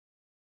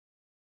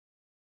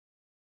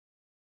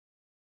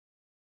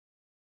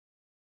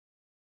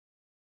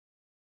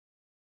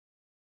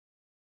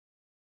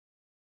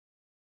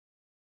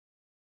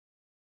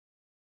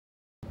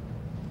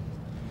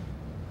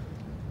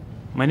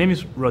My name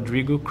is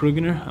Rodrigo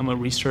Krugner. I'm a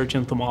research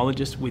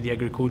entomologist with the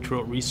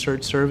Agricultural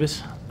Research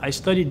Service. I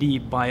study the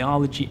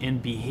biology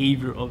and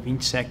behavior of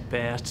insect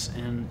pests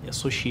and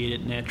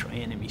associated natural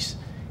enemies,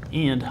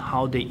 and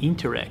how they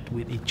interact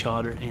with each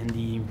other and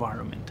the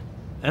environment.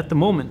 At the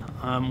moment,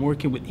 I'm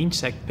working with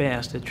insect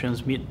pests that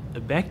transmit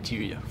a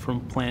bacteria from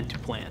plant to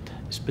plant.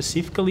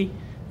 Specifically,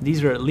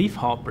 these are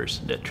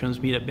leafhoppers that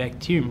transmit a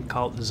bacterium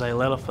called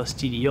Xylella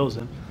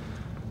fastidiosa,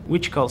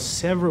 which cause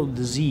several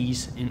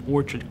diseases in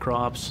orchard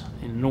crops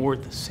in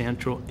North,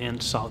 Central,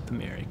 and South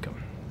America.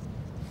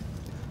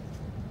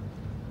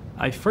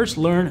 I first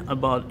learned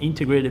about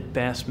integrated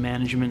pest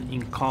management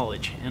in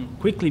college and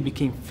quickly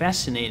became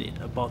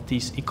fascinated about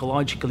this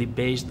ecologically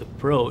based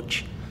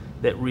approach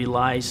that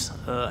relies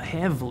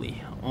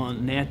heavily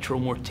on natural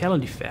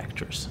mortality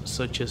factors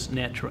such as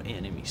natural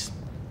enemies.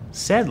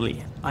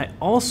 Sadly, I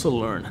also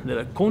learned that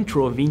a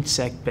control of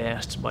insect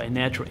pests by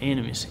natural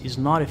enemies is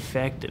not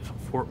effective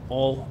for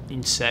all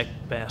insect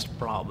pest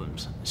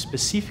problems,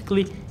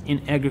 specifically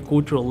in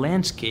agricultural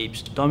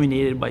landscapes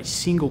dominated by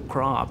single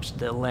crops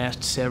that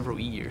last several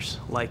years,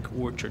 like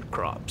orchard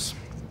crops.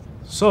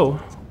 So,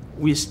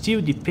 we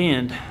still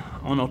depend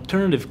on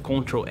alternative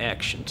control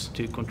actions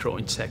to control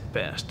insect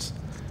pests.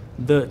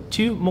 The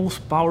two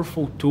most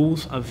powerful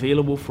tools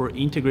available for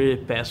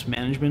integrated pest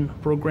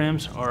management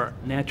programs are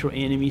natural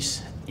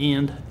enemies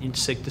and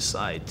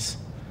insecticides.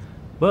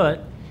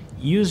 But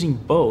using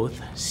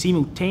both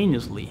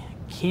simultaneously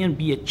can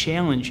be a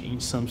challenge in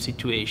some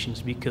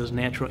situations because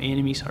natural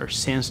enemies are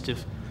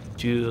sensitive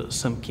to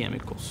some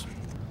chemicals.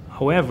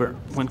 However,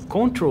 when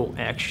control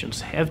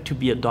actions have to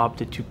be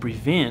adopted to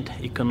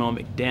prevent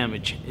economic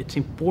damage, it's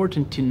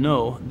important to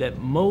know that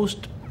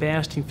most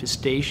pest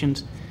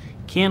infestations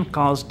can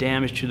cause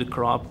damage to the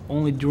crop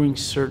only during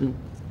certain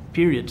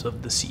periods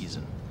of the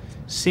season.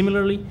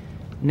 Similarly,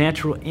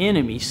 natural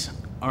enemies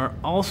are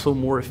also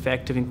more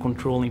effective in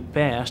controlling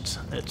pests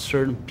at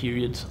certain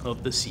periods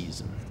of the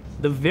season.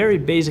 The very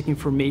basic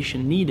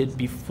information needed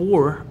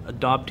before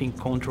adopting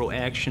control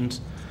actions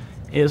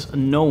is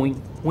knowing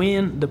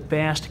when the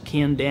pest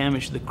can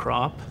damage the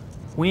crop,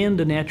 when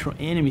the natural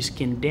enemies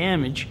can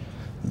damage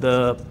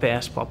the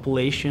pest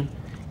population,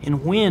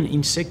 and when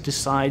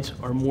insecticides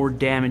are more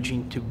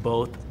damaging to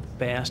both the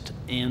pest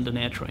and the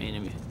natural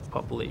enemy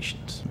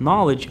populations.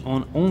 Knowledge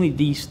on only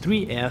these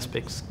three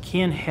aspects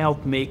can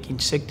help make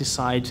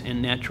insecticides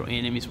and natural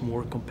enemies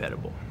more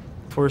compatible.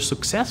 For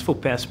successful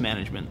pest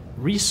management,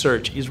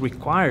 research is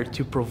required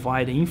to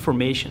provide the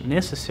information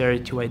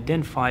necessary to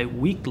identify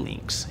weak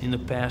links in the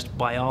pest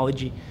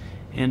biology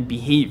and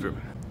behavior,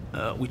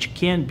 which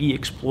can be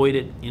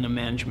exploited in a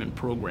management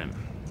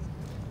program.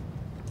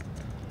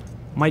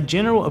 My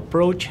general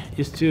approach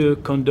is to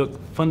conduct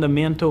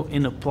fundamental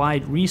and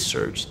applied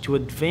research to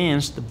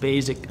advance the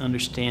basic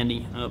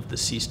understanding of the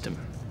system.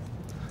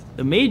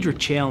 The major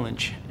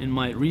challenge in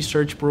my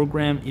research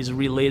program is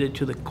related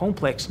to the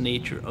complex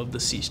nature of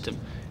the system,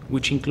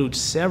 which includes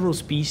several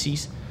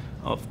species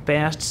of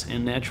pests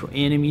and natural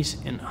enemies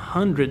and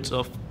hundreds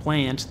of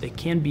plants that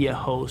can be a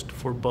host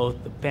for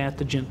both the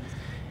pathogen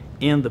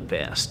and the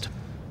pest.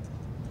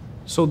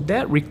 So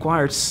that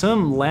requires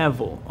some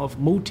level of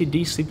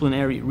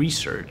multidisciplinary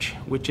research,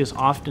 which is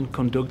often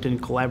conducted in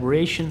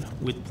collaboration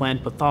with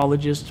plant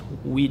pathologists,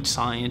 weed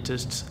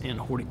scientists, and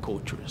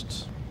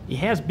horticulturists. It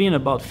has been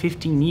about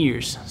 15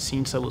 years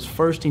since I was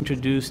first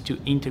introduced to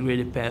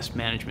integrated pest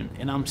management,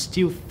 and I'm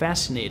still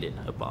fascinated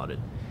about it.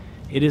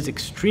 It is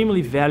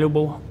extremely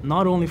valuable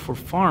not only for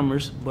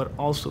farmers, but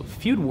also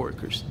field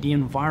workers, the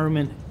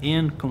environment,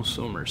 and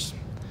consumers.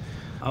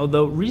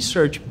 Although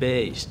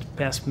research-based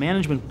pest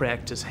management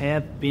practices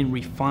have been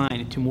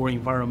refined to more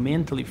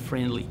environmentally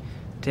friendly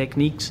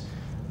techniques,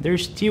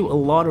 there's still a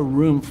lot of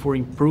room for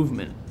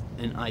improvement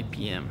in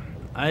IPM.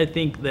 I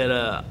think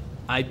that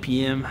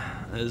IPM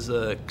is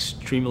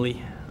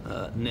extremely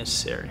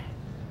necessary.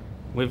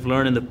 We've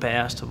learned in the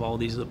past of all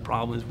these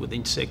problems with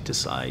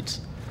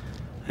insecticides,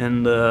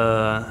 and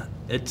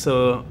it's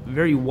a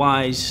very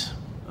wise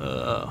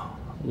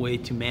way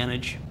to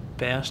manage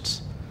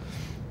pests.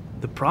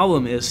 The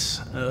problem is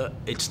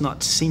it's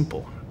not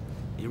simple.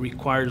 It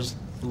requires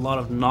a lot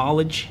of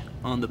knowledge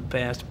on the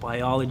pest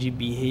biology,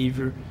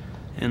 behavior,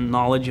 and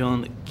knowledge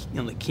on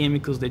the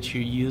chemicals that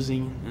you're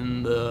using,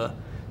 and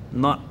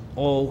not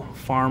all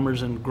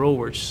farmers and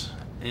growers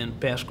and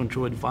pest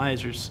control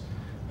advisors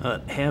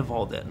have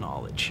all that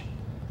knowledge.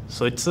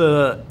 So it's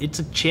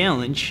a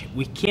challenge.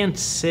 We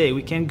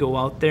can't go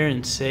out there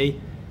and say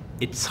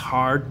it's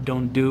hard,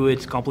 don't do it,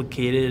 it's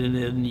complicated,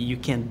 and you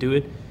can't do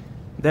it.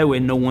 That way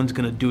no one's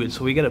gonna do it.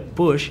 So we gotta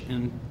push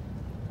and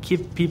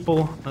keep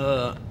people,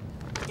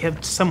 have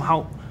to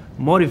somehow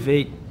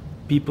motivate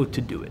people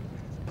to do it.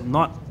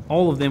 Not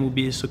all of them will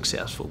be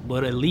successful,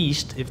 but at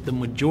least if the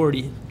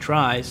majority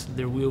tries,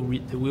 they will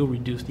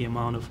reduce the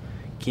amount of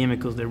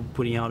chemicals they're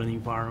putting out in the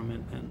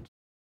environment. And